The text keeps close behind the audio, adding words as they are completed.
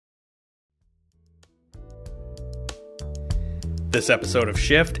This episode of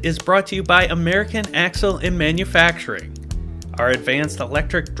Shift is brought to you by American Axle and Manufacturing. Our advanced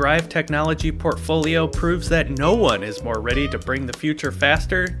electric drive technology portfolio proves that no one is more ready to bring the future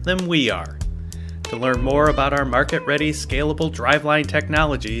faster than we are. To learn more about our market-ready, scalable driveline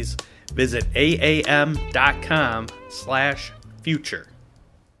technologies, visit aam.com/future.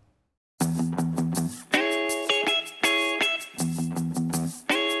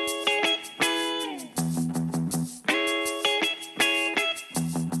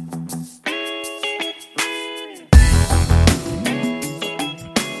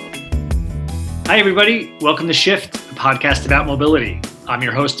 Hi, everybody. Welcome to Shift, a podcast about mobility. I'm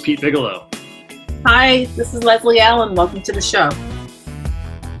your host, Pete Bigelow. Hi, this is Leslie Allen. Welcome to the show.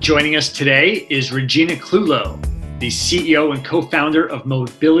 Joining us today is Regina Clulow, the CEO and co-founder of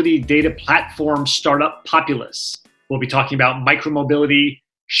mobility data platform startup Populous. We'll be talking about micromobility,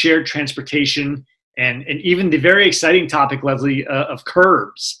 shared transportation, and even the very exciting topic, Leslie, of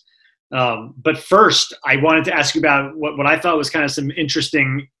curbs. But first, I wanted to ask you about what I thought was kind of some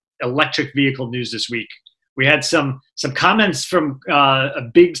interesting electric vehicle news this week. We had some comments from a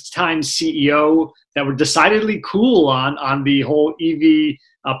big-time CEO that were decidedly cool on the whole EV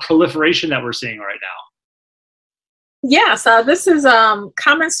proliferation that we're seeing right now. Yes, this is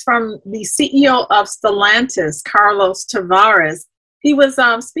comments from the CEO of Stellantis, Carlos Tavares. He was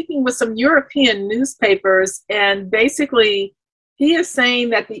speaking with some European newspapers, and basically he is saying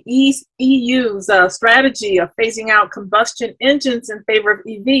that the EU's strategy of phasing out combustion engines in favor of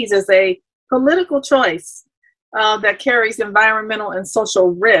EVs is a political choice that carries environmental and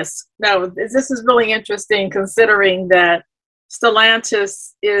social risk. Now, this is really interesting considering that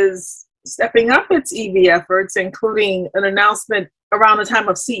Stellantis is stepping up its EV efforts, including an announcement around the time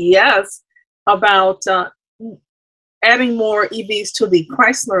of CES about adding more EVs to the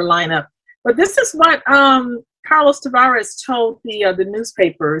Chrysler lineup. But this is what Carlos Tavares told the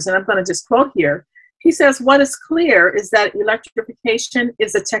newspapers, and I'm going to just quote here. He says, "What is clear is that electrification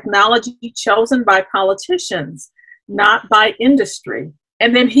is a technology chosen by politicians, not by industry."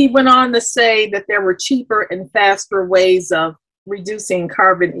 And then he went on to say that there were cheaper and faster ways of reducing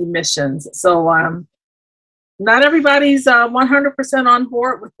carbon emissions. So not everybody's 100% on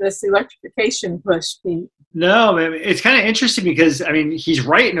board with this electrification push, Pete. No, it's kind of interesting because, he's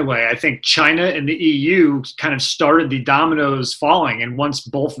right in a way. I think China and the EU kind of started the dominoes falling. And once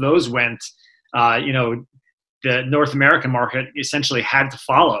both those went, the North American market essentially had to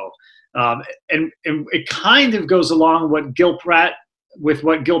follow. And it kind of goes along with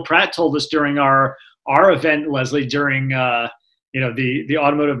what Gil Pratt told us during our event, Leslie, during the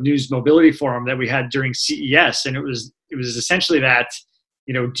Automotive News Mobility Forum that we had during CES. And it was essentially that,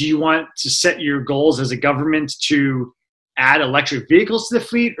 do you want to set your goals as a government to add electric vehicles to the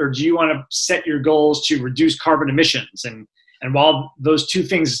fleet, or do you want to set your goals to reduce carbon emissions? And while those two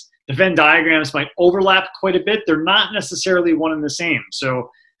things, the Venn diagrams might overlap quite a bit, they're not necessarily one and the same. So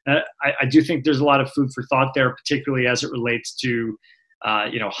I do think there's a lot of food for thought there, particularly as it relates to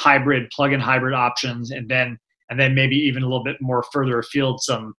hybrid, plug-in hybrid options, and then maybe even a little bit more further afield,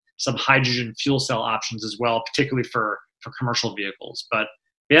 some hydrogen fuel cell options as well, particularly for commercial vehicles. But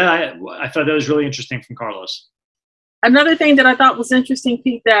yeah, I thought that was really interesting from Carlos. Another thing that I thought was interesting,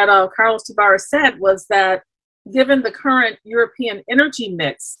 Pete, that Carlos Tavares said was that given the current European energy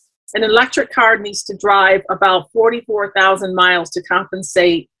mix, an electric car needs to drive about 44,000 miles to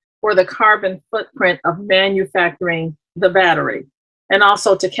compensate for the carbon footprint of manufacturing the battery, and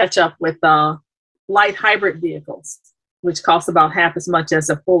also to catch up with light hybrid vehicles, which cost about half as much as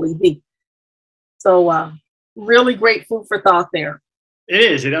a full EV. So really great food for thought there. It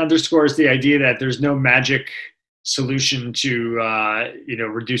is. It underscores the idea that there's no magic solution to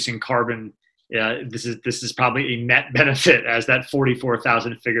reducing carbon. This is probably a net benefit, as that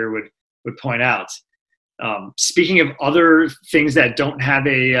 44,000 figure would point out. Speaking of other things that don't have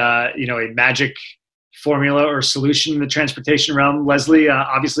a magic formula or solution in the transportation realm, Leslie,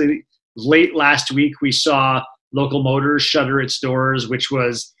 obviously late last week we saw Local Motors shutter its doors, which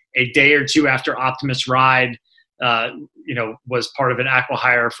was a day or two after Optimus Ride was part of an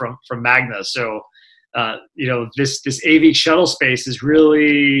acqui-hire from Magna. So, this AV shuttle space is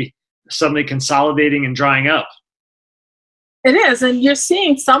really suddenly consolidating and drying up. It is, and you're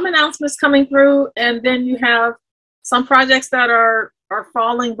seeing some announcements coming through, and then you have some projects that are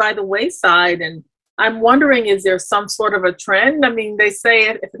falling by the wayside. And I'm wondering, is there some sort of a trend? They say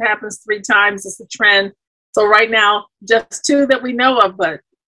if it happens 3 times, it's a trend. So right now, just 2 that we know of, but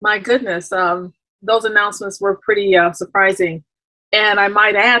my goodness, those announcements were pretty surprising. And I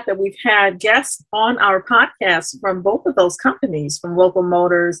might add that we've had guests on our podcast from both of those companies, from Local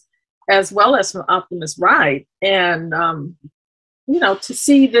Motors as well as from Optimus Ride. And to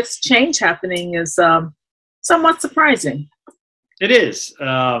see this change happening is somewhat surprising. It is.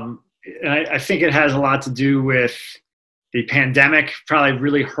 I think it has a lot to do with the pandemic probably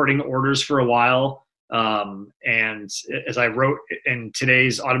really hurting orders for a while. And as I wrote in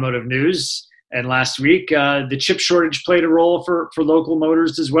today's automotive news and last week, the chip shortage played a role for local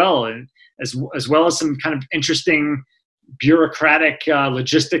motors as well, and as well as some kind of interesting bureaucratic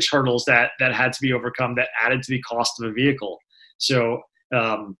logistics hurdles that had to be overcome that added to the cost of a vehicle. So,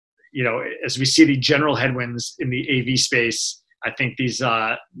 as we see the general headwinds in the AV space, I think these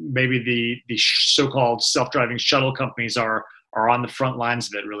maybe the so-called self-driving shuttle companies are on the front lines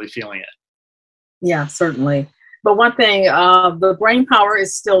of it, really feeling it. Yeah, certainly. But one thing, the brain power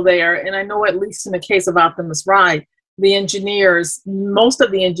is still there, and I know at least in the case of Optimus Ride, most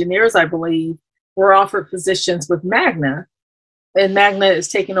of the engineers, I believe, were offered positions with Magna, and Magna is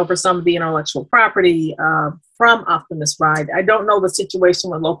taking over some of the intellectual property from Optimus Ride. I don't know the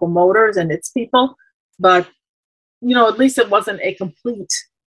situation with Local Motors and its people, but at least it wasn't a complete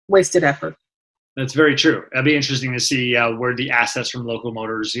wasted effort. That's very true. It'd be interesting to see where the assets from Local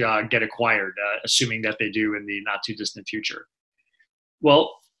Motors get acquired, assuming that they do in the not too distant future.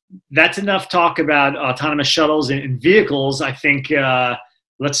 Well, that's enough talk about autonomous shuttles and vehicles. I think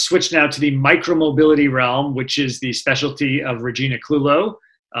let's switch now to the micromobility realm, which is the specialty of Regina Clulow,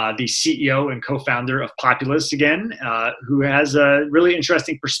 the CEO and co-founder of Populus again, who has a really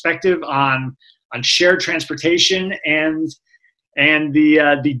interesting perspective on shared transportation and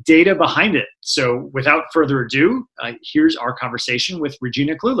the data behind it. So without further ado, here's our conversation with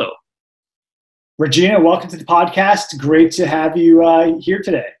Regina Clulow. Regina, welcome to the podcast. Great to have you here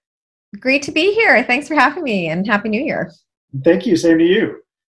today. Great to be here. Thanks for having me, and Happy New Year. Thank you. Same to you.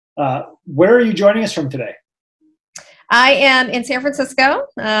 Where are you joining us from today? I am in San Francisco.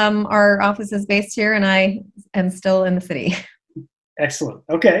 Our office is based here, and I am still in the city. Excellent.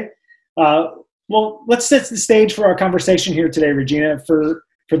 Okay. Well, let's set the stage for our conversation here today, Regina. For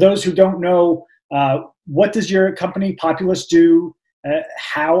those who don't know, what does your company Populus do?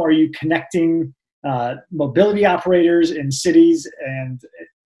 How are you connecting mobility operators in cities and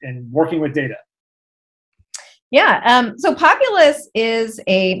working with data? Yeah, so Populus is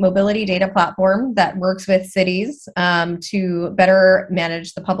a mobility data platform that works with cities to better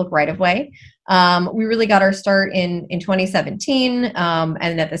manage the public right-of-way. We really got our start in 2017,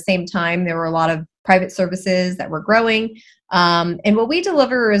 and at the same time, there were a lot of private services that were growing. And what we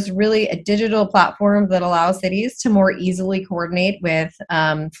deliver is really a digital platform that allows cities to more easily coordinate with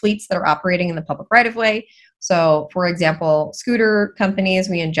fleets that are operating in the public right-of-way. So, for example, scooter companies,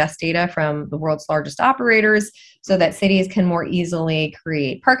 we ingest data from the world's largest operators so that cities can more easily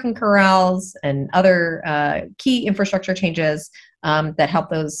create parking corrals and other key infrastructure changes that help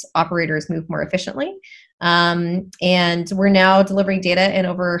those operators move more efficiently. And we're now delivering data in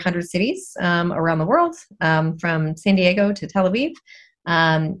over 100 cities around the world, from San Diego to Tel Aviv.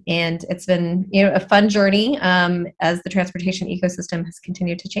 And it's been a fun journey as the transportation ecosystem has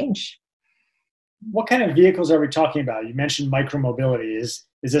continued to change. What kind of vehicles are we talking about? You mentioned micromobility. Is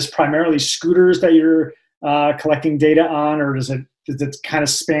this primarily scooters that you're collecting data on, or does it kind of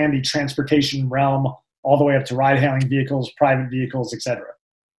span the transportation realm all the way up to ride-hailing vehicles, private vehicles, et cetera?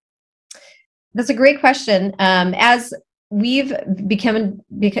 That's a great question. As we've begun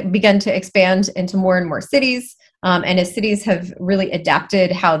to expand into more and more cities, and as cities have really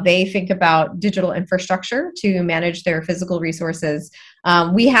adapted how they think about digital infrastructure to manage their physical resources,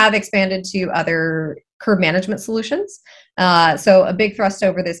 we have expanded to other curb management solutions. So a big thrust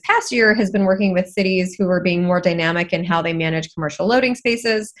over this past year has been working with cities who are being more dynamic in how they manage commercial loading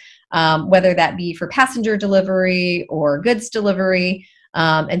spaces, whether that be for passenger delivery or goods delivery.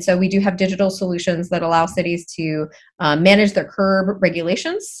 And so we do have digital solutions that allow cities to manage their curb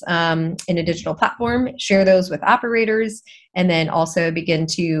regulations in a digital platform, share those with operators, and then also begin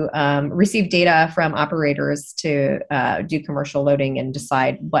to receive data from operators to do commercial loading and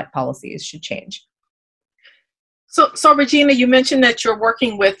decide what policies should change. So Regina, you mentioned that you're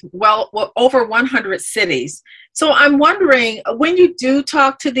working with over 100 cities. So I'm wondering, when you do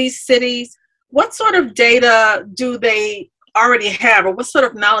talk to these cities, what sort of data do they already have, or what sort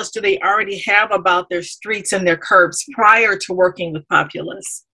of knowledge do they already have about their streets and their curbs prior to working with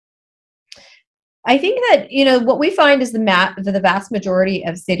Populus? I think that, what we find is the vast majority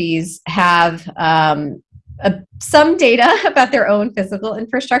of cities have some data about their own physical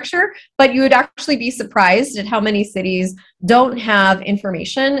infrastructure, but you would actually be surprised at how many cities don't have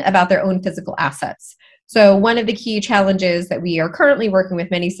information about their own physical assets. So one of the key challenges that we are currently working with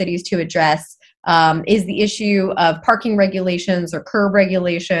many cities to address is the issue of parking regulations or curb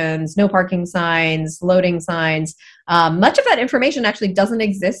regulations, no parking signs, loading signs. Much of that information actually doesn't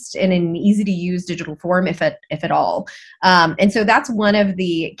exist in an easy to use digital form, if at all. And so that's one of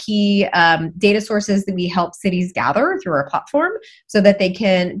the key data sources that we help cities gather through our platform so that they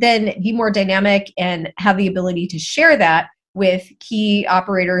can then be more dynamic and have the ability to share that with key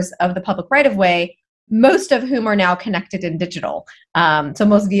operators of the public right-of-way, most of whom are now connected in digital. So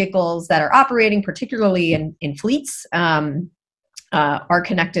most vehicles that are operating, particularly in fleets, are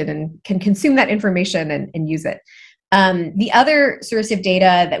connected and can consume that information and use it. The other source of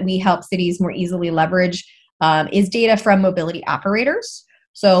data that we help cities more easily leverage is data from mobility operators.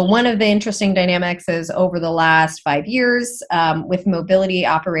 So one of the interesting dynamics is over the last 5 years with mobility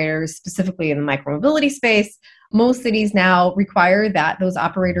operators, specifically in the micromobility space, most cities now require that those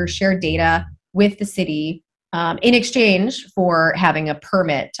operators share data with the city in exchange for having a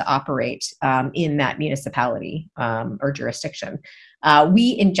permit to operate in that municipality or jurisdiction.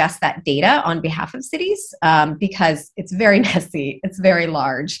 We ingest that data on behalf of cities because it's very messy, it's very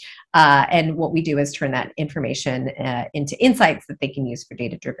large, and what we do is turn that information into insights that they can use for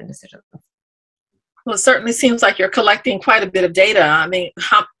data-driven decisions. Well, it certainly seems like you're collecting quite a bit of data. I mean,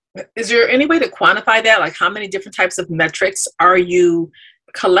 is there any way to quantify that? Like, how many different types of metrics are you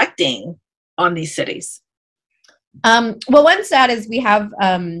collecting on these cities? Well, one stat is we have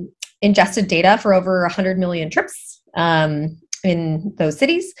ingested data for over 100 million trips in those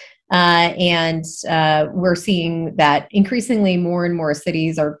cities. And we're seeing that increasingly more and more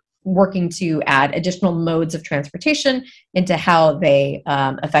cities are working to add additional modes of transportation into how they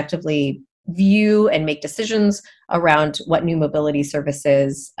effectively view and make decisions around what new mobility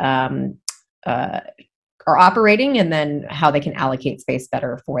services are operating, and then how they can allocate space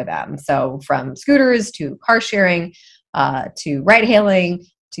better for them. So from scooters to car sharing, to ride hailing,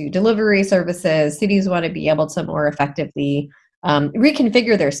 to delivery services, cities want to be able to more effectively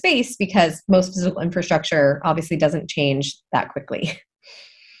reconfigure their space because most physical infrastructure obviously doesn't change that quickly.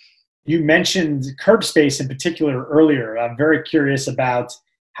 You mentioned curb space in particular earlier. I'm very curious about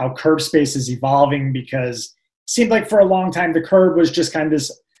how curb space is evolving, because it seemed like for a long time the curb was just kind of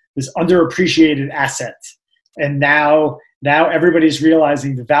this underappreciated asset. And now everybody's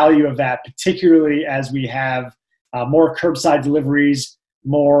realizing the value of that, particularly as we have more curbside deliveries,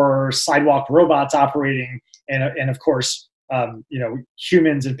 more sidewalk robots operating, and of course,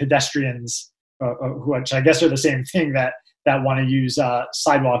 humans and pedestrians, which I guess are the same thing, that want to use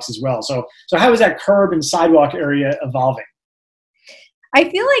sidewalks as well. So how is that curb and sidewalk area evolving? I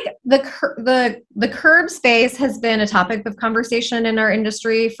feel like the curb space has been a topic of conversation in our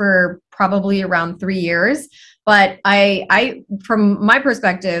industry for probably around 3 years. But I from my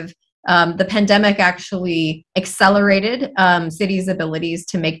perspective, the pandemic actually accelerated cities' abilities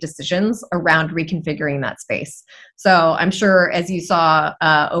to make decisions around reconfiguring that space. So I'm sure, as you saw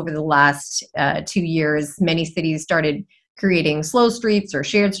over the last 2 years, many cities started creating slow streets or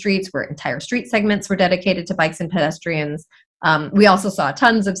shared streets where entire street segments were dedicated to bikes and pedestrians. We also saw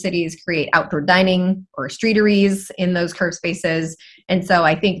tons of cities create outdoor dining or streeteries in those curb spaces. And so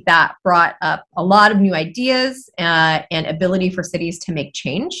I think that brought up a lot of new ideas and ability for cities to make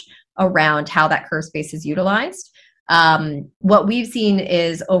change around how that curb space is utilized. What we've seen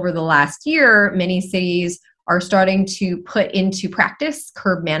is over the last year, many cities are starting to put into practice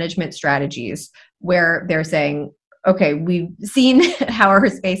curb management strategies where they're saying, okay, we've seen how our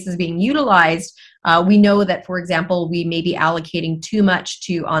space is being utilized. We know that, for example, we may be allocating too much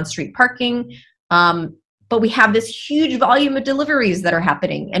to on-street parking, but we have this huge volume of deliveries that are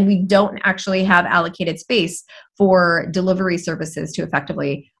happening, and we don't actually have allocated space for delivery services to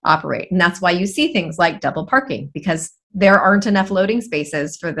effectively operate. And that's why you see things like double parking, because there aren't enough loading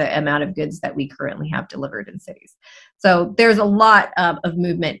spaces for the amount of goods that we currently have delivered in cities. So there's a lot of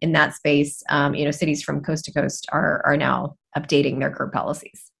movement in that space. Cities from coast to coast are now updating their curb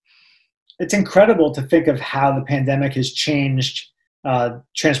policies. It's incredible to think of how the pandemic has changed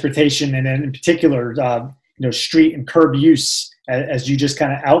transportation, and in particular, street and curb use, as you just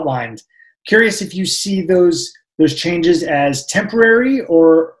kind of outlined. Curious if you see those changes as temporary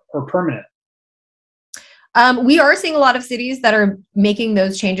or permanent. We are seeing a lot of cities that are making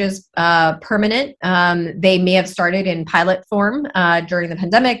those changes permanent. They may have started in pilot form during the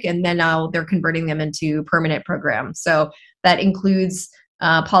pandemic, and then now they're converting them into permanent programs. So that includes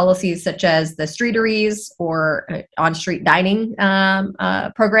policies such as the streeteries or on-street dining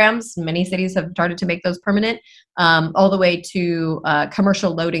programs. Many cities have started to make those permanent, all the way to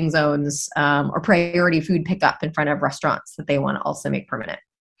commercial loading zones or priority food pickup in front of restaurants that they want to also make permanent.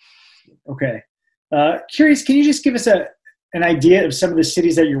 Okay. Curious, can you just give us a an idea of some of the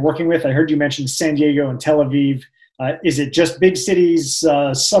cities that you're working with? I heard you mention San Diego and Tel Aviv. Is it just big cities,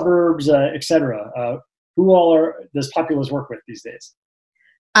 suburbs, et cetera? Who all does Populous work with these days?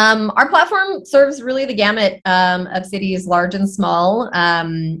 Our platform serves really the gamut of cities, large and small.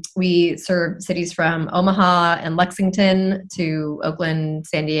 We serve cities from Omaha and Lexington to Oakland,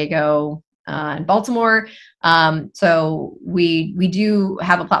 San Diego, and Baltimore. So we do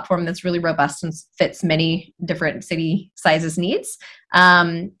have a platform that's really robust and fits many different city sizes needs.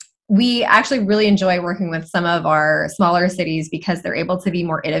 We actually really enjoy working with some of our smaller cities because they're able to be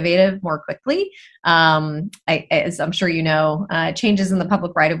more innovative more quickly. As I'm sure you know, changes in the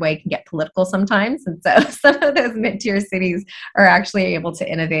public right-of-way can get political sometimes. And so some of those mid-tier cities are actually able to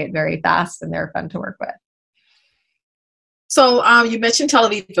innovate very fast, and they're fun to work with. So you mentioned Tel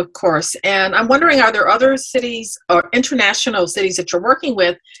Aviv, of course, and I'm wondering, are there other cities or international cities that you're working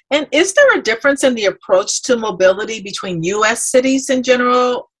with? And is there a difference in the approach to mobility between U.S. cities in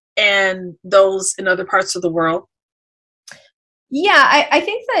general and those in other parts of the world? Yeah, I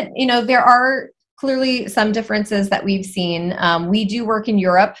think that, there are clearly some differences that we've seen. We do work in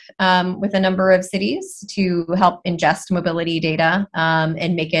Europe with a number of cities to help ingest mobility data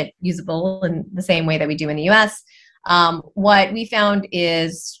and make it usable in the same way that we do in the US. What we found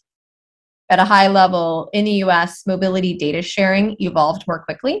is, at a high level in the US, mobility data sharing evolved more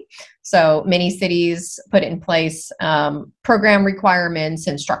quickly. So many cities put in place program requirements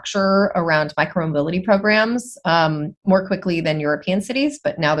and structure around micromobility programs more quickly than European cities,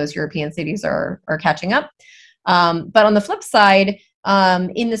 but now those European cities are catching up. But on the flip side,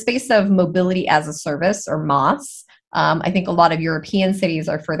 in the space of mobility as a service, or MaaS, I think a lot of European cities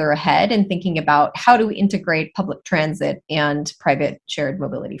are further ahead in thinking about how do we integrate public transit and private shared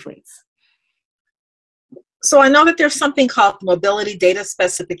mobility fleets. So I know that there's something called Mobility Data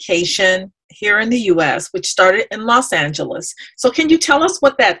Specification here in the US, which started in Los Angeles. So can you tell us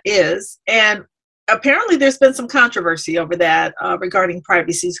what that is? And apparently there's been some controversy over that regarding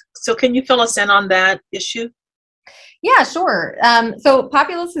privacy. So can you fill us in on that issue? Yeah, sure. So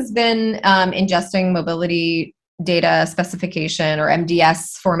Populous has been ingesting mobility data specification, or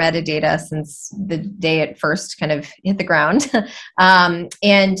MDS formatted data, since the day it first kind of hit the ground.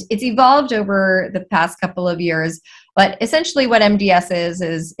 And it's evolved over the past couple of years. But essentially what MDS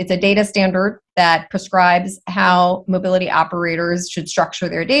is it's a data standard that prescribes how mobility operators should structure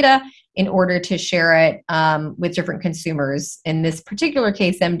their data in order to share it with different consumers. In this particular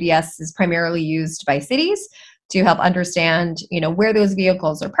case, MDS is primarily used by cities to help understand, where those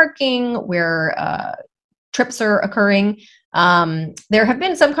vehicles are parking, where trips are occurring. There have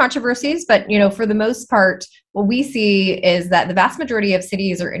been some controversies, but for the most part, what we see is that the vast majority of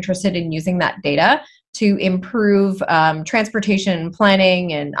cities are interested in using that data to improve transportation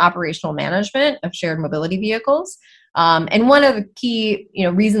planning and operational management of shared mobility vehicles. And one of the key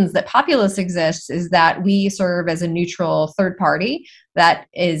reasons that Populous exists is that we serve as a neutral third party that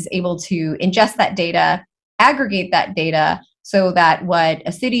is able to ingest that data, aggregate that data, so that what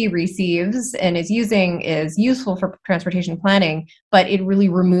a city receives and is using is useful for transportation planning, but it really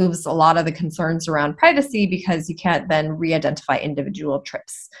removes a lot of the concerns around privacy, because you can't then re-identify individual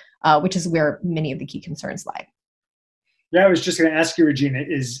trips, which is where many of the key concerns lie. Yeah, I was just going to ask you, Regina,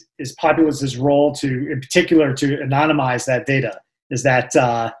 is Populous's role in particular to anonymize that data? Is that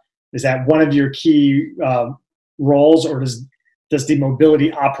one of your key roles, or does the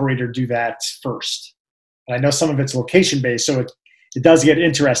mobility operator do that first? I know some of it's location-based, so it does get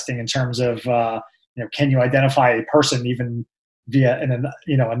interesting in terms of, can you identify a person even via an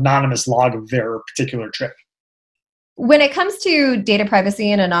anonymous log of their particular trip? When it comes to data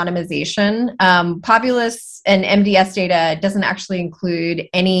privacy and anonymization, Populous and MDS data doesn't actually include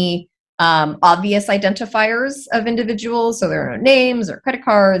any obvious identifiers of individuals, so there are no names or credit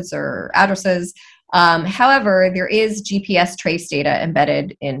cards or addresses. However, there is GPS trace data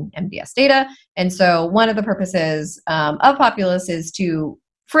embedded in MDS data. And so one of the purposes of Populous is to,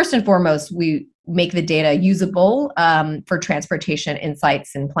 first and foremost, we make the data usable for transportation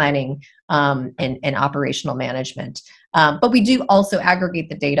insights and planning and operational management. But we do also aggregate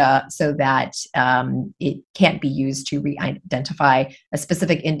the data so that it can't be used to re-identify a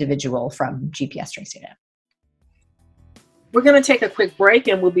specific individual from GPS trace data. We're going to take a quick break,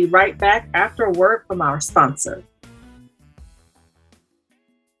 and we'll be right back after a word from our sponsor.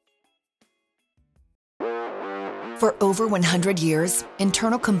 For over 100 years,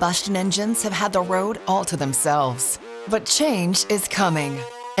 internal combustion engines have had the road all to themselves. But change is coming,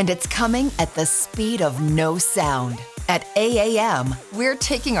 and it's coming at the speed of no sound. At AAM, we're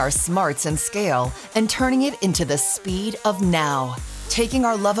taking our smarts and scale and turning it into the speed of now. Taking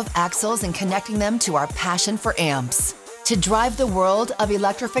our love of axles and connecting them to our passion for amps. to drive the world of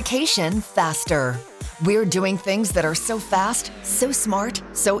electrification faster. We're doing things that are so fast, so smart,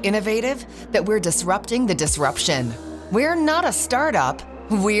 so innovative that we're disrupting the disruption. We're not a startup,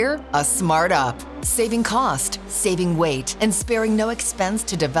 we're a smart up, saving cost, saving weight, and sparing no expense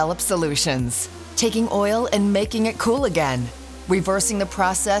to develop solutions. Taking oil and making it cool again. Reversing the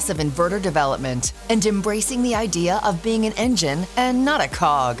process of inverter development and embracing the idea of being an engine and not a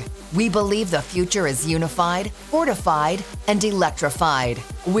cog. We believe the future is unified, fortified, and electrified.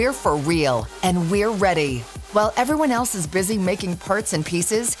 We're for real, and we're ready. While everyone else is busy making parts and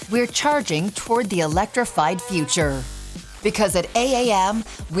pieces, we're charging toward the electrified future. Because at AAM,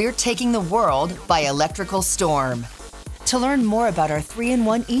 we're taking the world by electrical storm. To learn more about our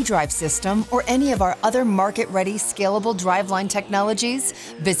 3-in-1 eDrive system or any of our other market-ready scalable driveline technologies,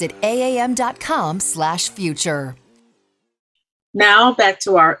 visit aam.com/future. Now back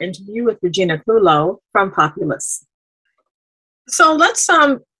to our interview with Regina Clulow from Populous. So let's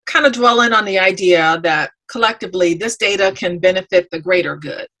kind of dwell in on the idea that collectively this data can benefit the greater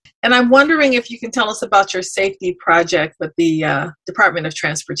good. And I'm wondering if you can tell us about your safety project with the Department of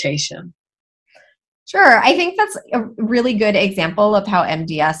Transportation. Sure. I think that's a really good example of how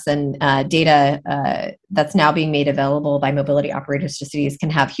MDS and data that's now being made available by mobility operators to cities can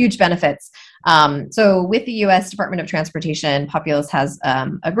have huge benefits. So with the U.S. Department of Transportation, Populous has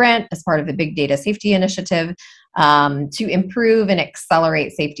a grant as part of the Big Data Safety Initiative to improve and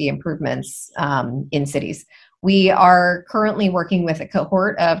accelerate safety improvements in cities. We are currently working with a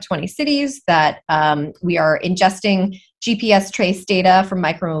cohort of 20 cities that we are ingesting GPS trace data from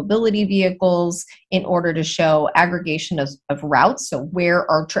micromobility vehicles in order to show aggregation of routes, so where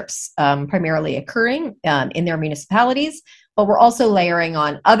are trips primarily occurring in their municipalities, but we're also layering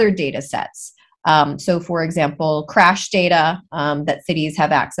on other data sets. So for example, crash data that cities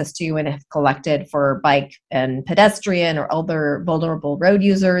have access to and have collected for bike and pedestrian or other vulnerable road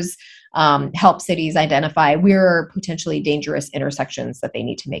users, help cities identify where are potentially dangerous intersections that they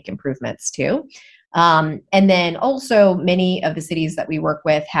need to make improvements to. And then also many of the cities that we work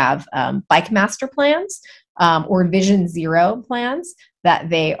with have bike master plans or Vision Zero plans that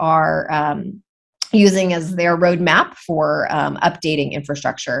they are using as their roadmap for updating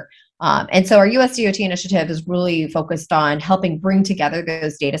infrastructure. And so our US DOT initiative is really focused on helping bring together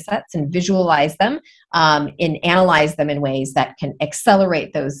those data sets and visualize them and analyze them in ways that can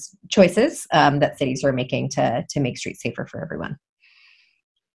accelerate those choices that cities are making to make streets safer for everyone.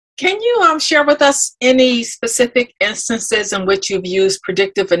 Can you share with us any specific instances in which you've used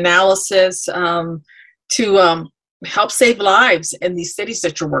predictive analysis to help save lives in these cities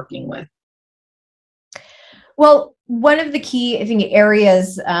that you're working with? Well, one of the key, I think,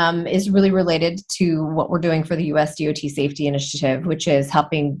 areas is really related to what we're doing for the US DOT Safety Initiative, which is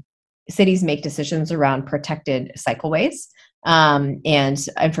helping cities make decisions around protected cycleways and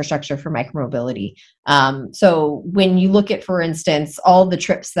infrastructure for micromobility. So when you look at, for instance, all the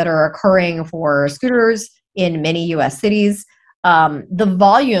trips that are occurring for scooters in many US cities, the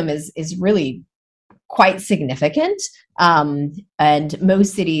volume is really quite significant. And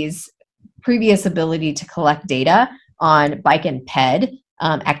most cities' previous ability to collect data on bike and ped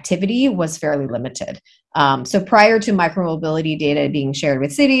activity was fairly limited. So prior to micromobility data being shared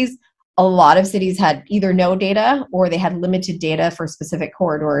with cities, a lot of cities had either no data or they had limited data for specific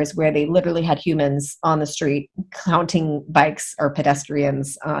corridors where they literally had humans on the street counting bikes or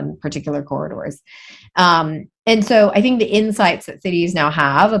pedestrians on particular corridors. And so I think the insights that cities now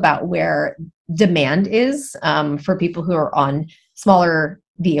have about where demand is for people who are on smaller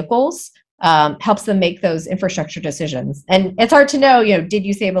vehicles helps them make those infrastructure decisions. And it's hard to know, did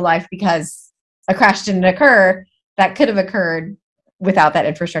you save a life because a crash didn't occur? That could have occurred without that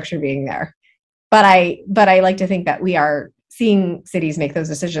infrastructure being there. But I like to think that we are seeing cities make those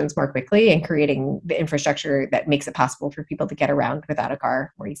decisions more quickly and creating the infrastructure that makes it possible for people to get around without a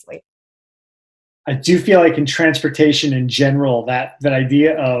car more easily. I do feel like in transportation in general, that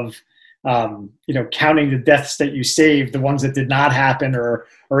idea of counting the deaths that you saved, the ones that did not happen, or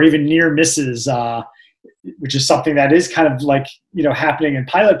even near misses, which is something that is kind of like happening in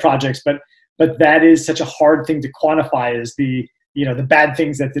pilot projects, but that is such a hard thing to quantify, as the bad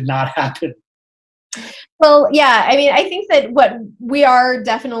things that did not happen. Well, yeah, I mean, I think that what we are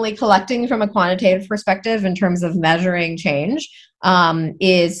definitely collecting from a quantitative perspective in terms of measuring change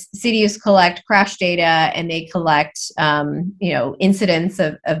is cities collect crash data and they collect, incidents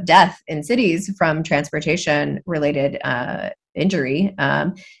of death in cities from transportation-related injury.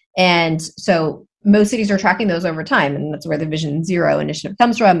 And so most cities are tracking those over time, and that's where the Vision Zero initiative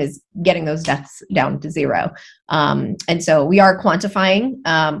comes from, is getting those deaths down to zero. And so we are quantifying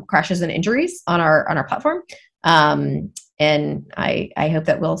crashes and injuries on our platform. And I hope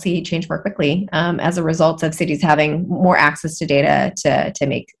that we'll see change more quickly as a result of cities having more access to data to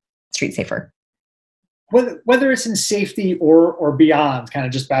make streets safer. Whether it's in safety or beyond, kind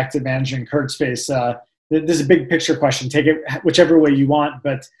of just back to managing curb space, there's a big picture question. Take it whichever way you want.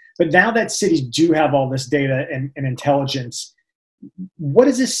 But now that cities do have all this data and intelligence, what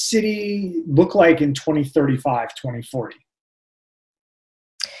does this city look like in 2035, 2040?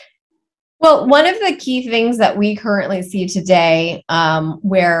 Well, one of the key things that we currently see today,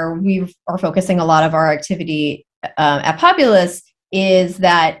 where we are focusing a lot of our activity at Populous, is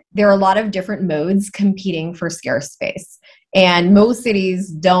that there are a lot of different modes competing for scarce space. And most cities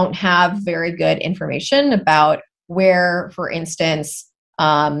don't have very good information about where, for instance,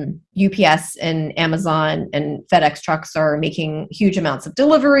 UPS and Amazon and FedEx trucks are making huge amounts of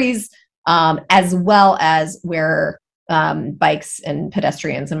deliveries, as well as where bikes and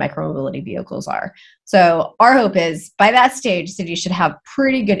pedestrians and micromobility vehicles are. So our hope is by that stage, cities should have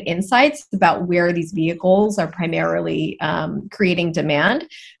pretty good insights about where these vehicles are primarily creating demand,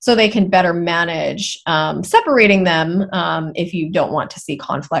 so they can better manage separating them if you don't want to see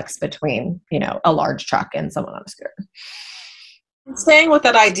conflicts between, a large truck and someone on a scooter. Staying with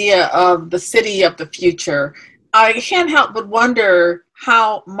that idea of the city of the future, I can't help but wonder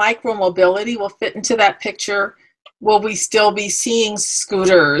how micromobility will fit into that picture. Will we still be seeing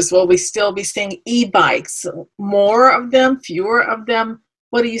scooters? Will we still be seeing e-bikes? More of them, fewer of them?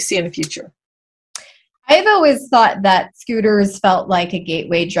 What do you see in the future? I've always thought that scooters felt like a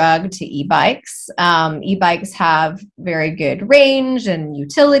gateway drug to e-bikes. E-bikes have very good range and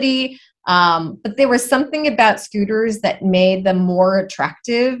utility, but there was something about scooters that made them more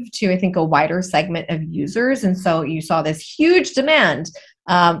attractive to, I think, a wider segment of users. And so you saw this huge demand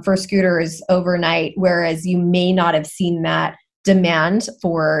for scooters overnight, whereas you may not have seen that demand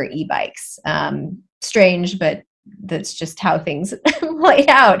for e-bikes. Strange, but that's just how things play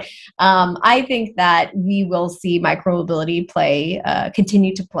out. I think that we will see micromobility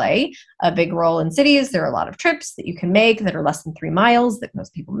continue to play a big role in cities. There are a lot of trips that you can make that are less than 3 miles that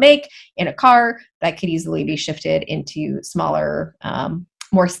most people make in a car that could easily be shifted into smaller,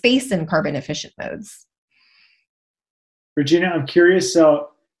 more space and carbon efficient modes. Regina, I'm curious.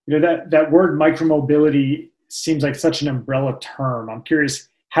 That word micromobility seems like such an umbrella term. I'm curious,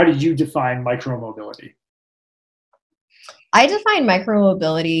 how do you define micromobility? I define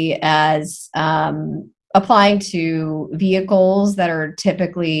micromobility as applying to vehicles that are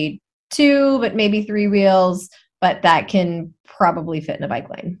typically 2, but maybe 3 wheels, but that can probably fit in a bike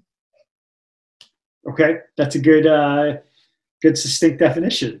lane. Okay, that's a good succinct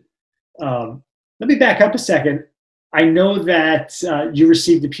definition. Let me back up a second. I know that you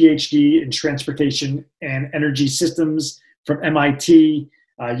received a PhD in transportation and energy systems from MIT.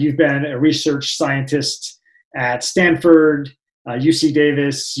 You've been a research scientist at Stanford, UC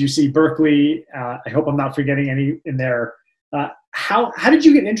Davis, UC Berkeley. I hope I'm not forgetting any in there. How did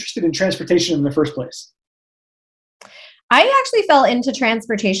you get interested in transportation in the first place? I actually fell into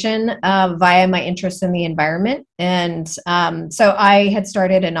transportation via my interest in the environment. And so I had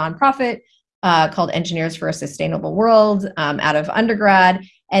started a nonprofit called Engineers for a Sustainable World out of undergrad,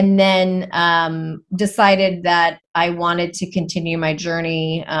 and then decided that I wanted to continue my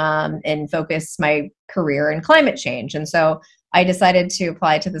journey and focus my career in climate change. And so I decided to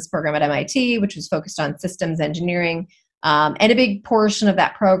apply to this program at MIT, which was focused on systems engineering. And a big portion of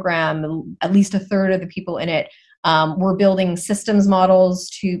that program, at least a third of the people in it, were building systems models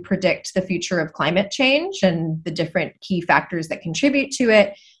to predict the future of climate change and the different key factors that contribute to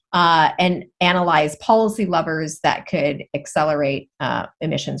it, and analyze policy levers that could accelerate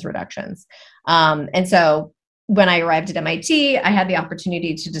emissions reductions. And so when I arrived at MIT, I had the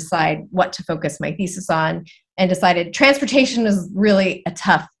opportunity to decide what to focus my thesis on, and decided transportation was really a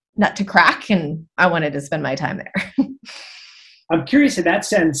tough nut to crack, and I wanted to spend my time there. I'm curious in that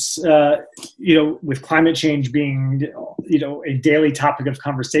sense, with climate change being, a daily topic of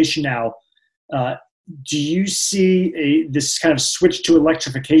conversation now, do you see this kind of switch to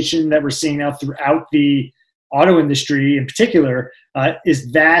electrification that we're seeing now throughout the auto industry in particular?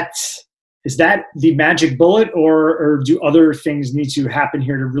 Is that the magic bullet, or do other things need to happen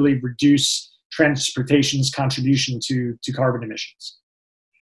here to really reduce transportation's contribution to carbon emissions?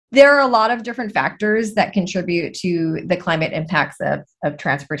 There are a lot of different factors that contribute to the climate impacts of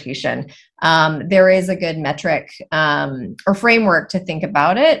transportation. There is a good metric or framework to think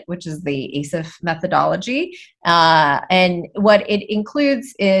about it, which is the ASIF methodology. And what it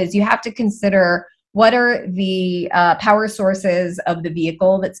includes is you have to consider what are the power sources of the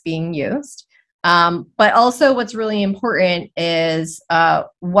vehicle that's being used. But also what's really important is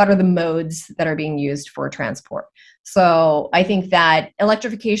what are the modes that are being used for transport. So I think that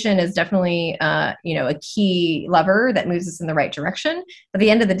electrification is definitely, a key lever that moves us in the right direction. At the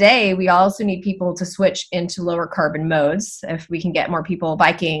end of the day, we also need people to switch into lower carbon modes. If we can get more people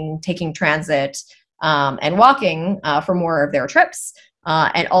biking, taking transit, and walking for more of their trips,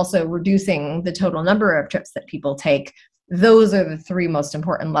 and also reducing the total number of trips that people take, those are the three most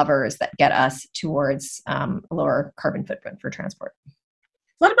important levers that get us towards a lower carbon footprint for transport.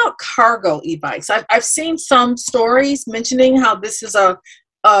 What about cargo e-bikes? I've seen some stories mentioning how this is a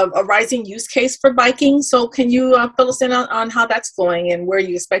rising use case for biking. So can you fill us in on how that's going and where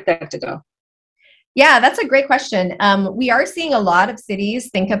you expect that to go? Yeah, that's a great question. We are seeing a lot of cities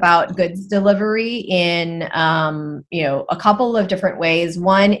think about goods delivery in, a couple of different ways.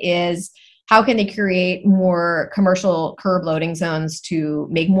 One is, how can they create more commercial curb loading zones to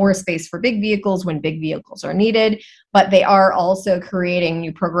make more space for big vehicles when big vehicles are needed? But they are also creating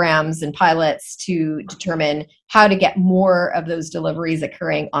new programs and pilots to determine how to get more of those deliveries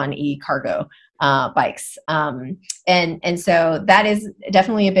occurring on e-cargo bikes. And so that is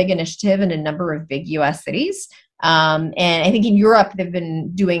definitely a big initiative in a number of big US cities. And I think in Europe, they've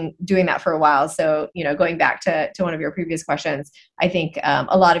been doing that for a while. So, going back to one of your previous questions, I think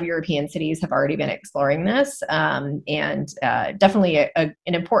a lot of European cities have already been exploring this, and definitely an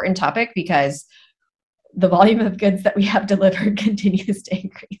important topic because the volume of goods that we have delivered continues to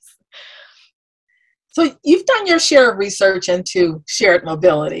increase. So you've done your share of research into shared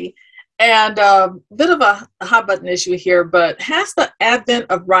mobility. And a bit of a hot button issue here, but has the advent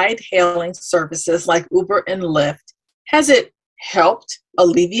of ride-hailing services like Uber and Lyft, has it helped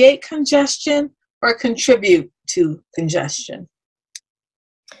alleviate congestion or contribute to congestion?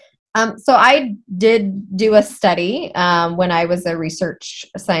 So I did do a study when I was a research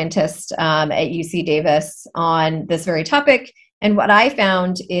scientist at UC Davis on this very topic. And what I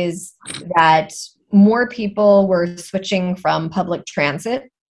found is that more people were switching from public transit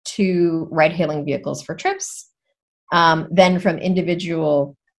to ride-hailing vehicles for trips than from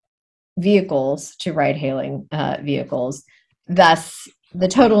individual vehicles to ride-hailing vehicles. Thus, the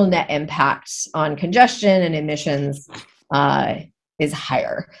total net impact on congestion and emissions is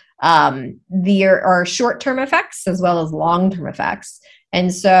higher. There are short-term effects as well as long-term effects.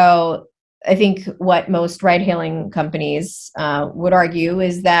 And so I think what most ride-hailing companies would argue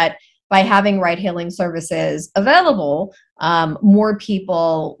is that by having ride-hailing services available, more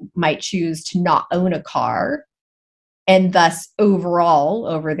people might choose to not own a car, and thus overall,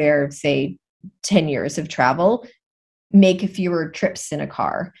 over their, say, 10 years of travel, make fewer trips in a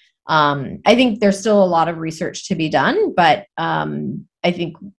car. I think there's still a lot of research to be done, but I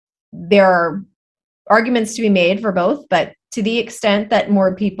think there are arguments to be made for both. But to the extent that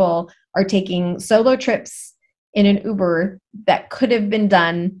more people are taking solo trips in an Uber that could have been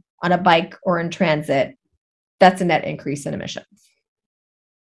done on a bike or in transit, that's a net increase in emissions.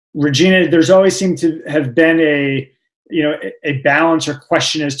 Regina, there's always seemed to have been a balance or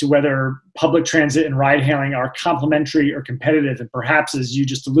question as to whether public transit and ride hailing are complementary or competitive. And perhaps, as you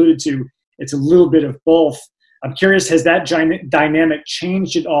just alluded to, it's a little bit of both. I'm curious, has that dynamic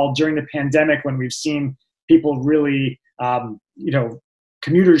changed at all during the pandemic when we've seen people really,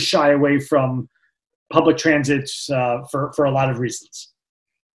 commuters shy away from public transit for a lot of reasons?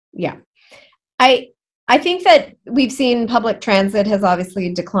 Yeah. I think that we've seen public transit has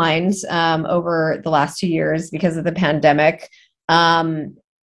obviously declined over the last 2 years because of the pandemic. One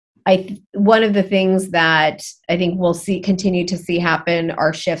of the things that I think we'll continue to see happen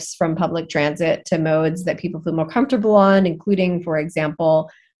are shifts from public transit to modes that people feel more comfortable on, including, for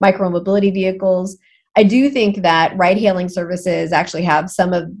example, micromobility vehicles. I do think that ride-hailing services actually have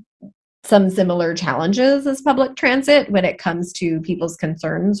some similar challenges as public transit when it comes to people's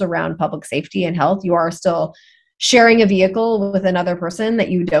concerns around public safety and health. You are still sharing a vehicle with another person that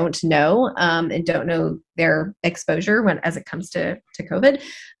you don't know and don't know their exposure as it comes to COVID.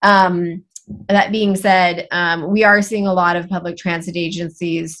 That being said, we are seeing a lot of public transit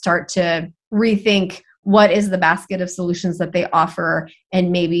agencies start to rethink what is the basket of solutions that they offer,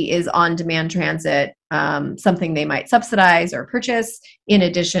 and maybe is on-demand transit something they might subsidize or purchase in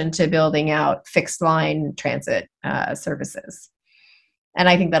addition to building out fixed line transit services. And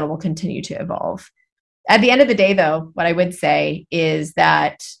I think that will continue to evolve. At the end of the day, though, what I would say is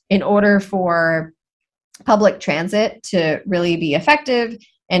that in order for public transit to really be effective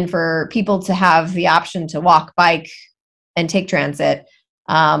and for people to have the option to walk, bike, and take transit,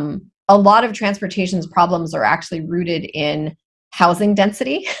 a lot of transportation's problems are actually rooted in housing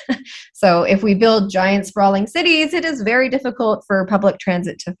density. So if we build giant sprawling cities, it is very difficult for public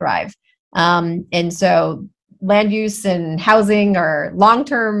transit to thrive. And so land use and housing are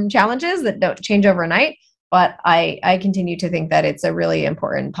long-term challenges that don't change overnight. But I continue to think that it's a really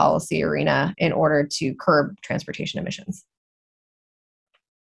important policy arena in order to curb transportation emissions.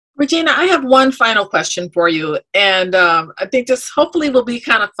 Regina, I have one final question for you, and I think this hopefully will be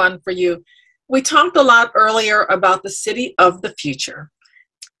kind of fun for you. We talked a lot earlier about the city of the future.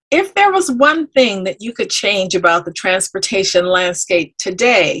 If there was one thing that you could change about the transportation landscape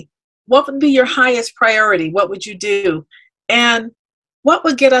today, what would be your highest priority? What would you do? And what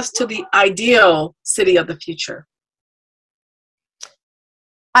would get us to the ideal city of the future?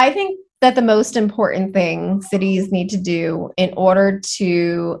 I think that the most important thing cities need to do in order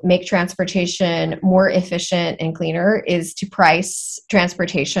to make transportation more efficient and cleaner is to price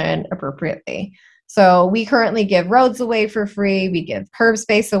transportation appropriately. So we currently give roads away for free, we give curb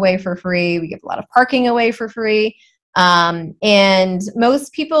space away for free, we give a lot of parking away for free. And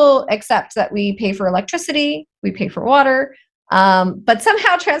most people accept that we pay for electricity, we pay for water, but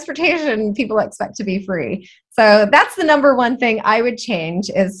somehow transportation people expect to be free. So that's the number one thing I would change,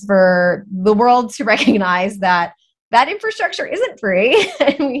 is for the world to recognize that that infrastructure isn't free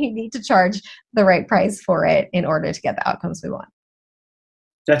and we need to charge the right price for it in order to get the outcomes we want.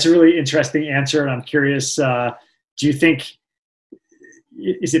 That's a really interesting answer. And I'm curious, do you think,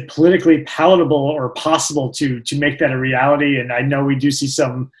 is it politically palatable or possible to make that a reality? And I know we do see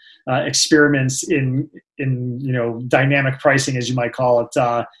some experiments in dynamic pricing, as you might call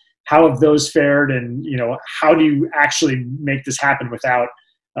it. How have those fared, and how do you actually make this happen without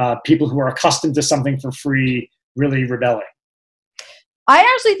people who are accustomed to something for free really rebelling? I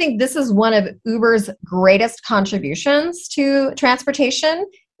actually think this is one of Uber's greatest contributions to transportation,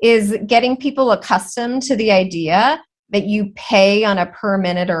 is getting people accustomed to the idea that you pay on a per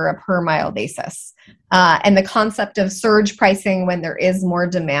minute or a per mile basis. And the concept of surge pricing when there is more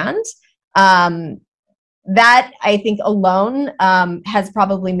demand, that I think alone has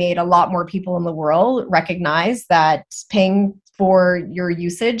probably made a lot more people in the world recognize that paying for your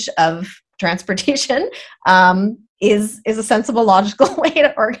usage of transportation is a sensible, logical way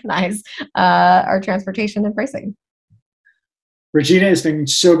to organize our transportation and pricing. Regina, it's been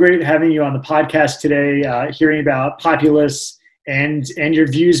so great having you on the podcast today, hearing about Populous and your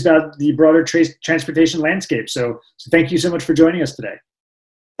views about the broader transportation landscape. So thank you so much for joining us today.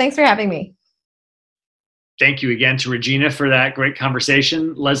 Thanks for having me. Thank you again to Regina for that great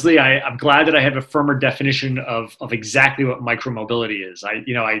conversation. Leslie, I'm glad that I have a firmer definition of exactly what micromobility is. I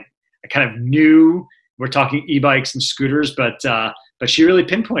kind of knew we're talking e-bikes and scooters, but she really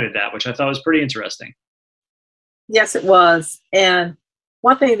pinpointed that, which I thought was pretty interesting. Yes, it was. And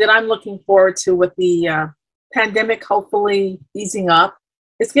one thing that I'm looking forward to with the pandemic hopefully easing up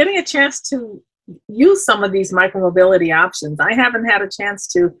is getting a chance to use some of these micromobility options. I haven't had a chance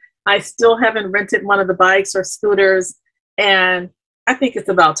to. I still haven't rented one of the bikes or scooters, and I think it's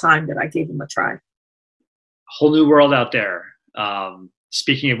about time that I gave them a try. Whole new world out there.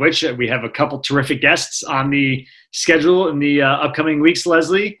 Speaking of which, we have a couple terrific guests on the schedule in the upcoming weeks,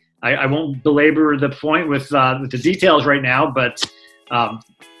 Leslie. I won't belabor the point with the details right now, but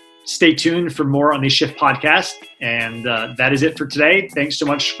stay tuned for more on the Shift podcast. And that is it for today. Thanks so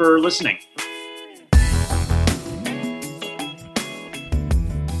much for listening.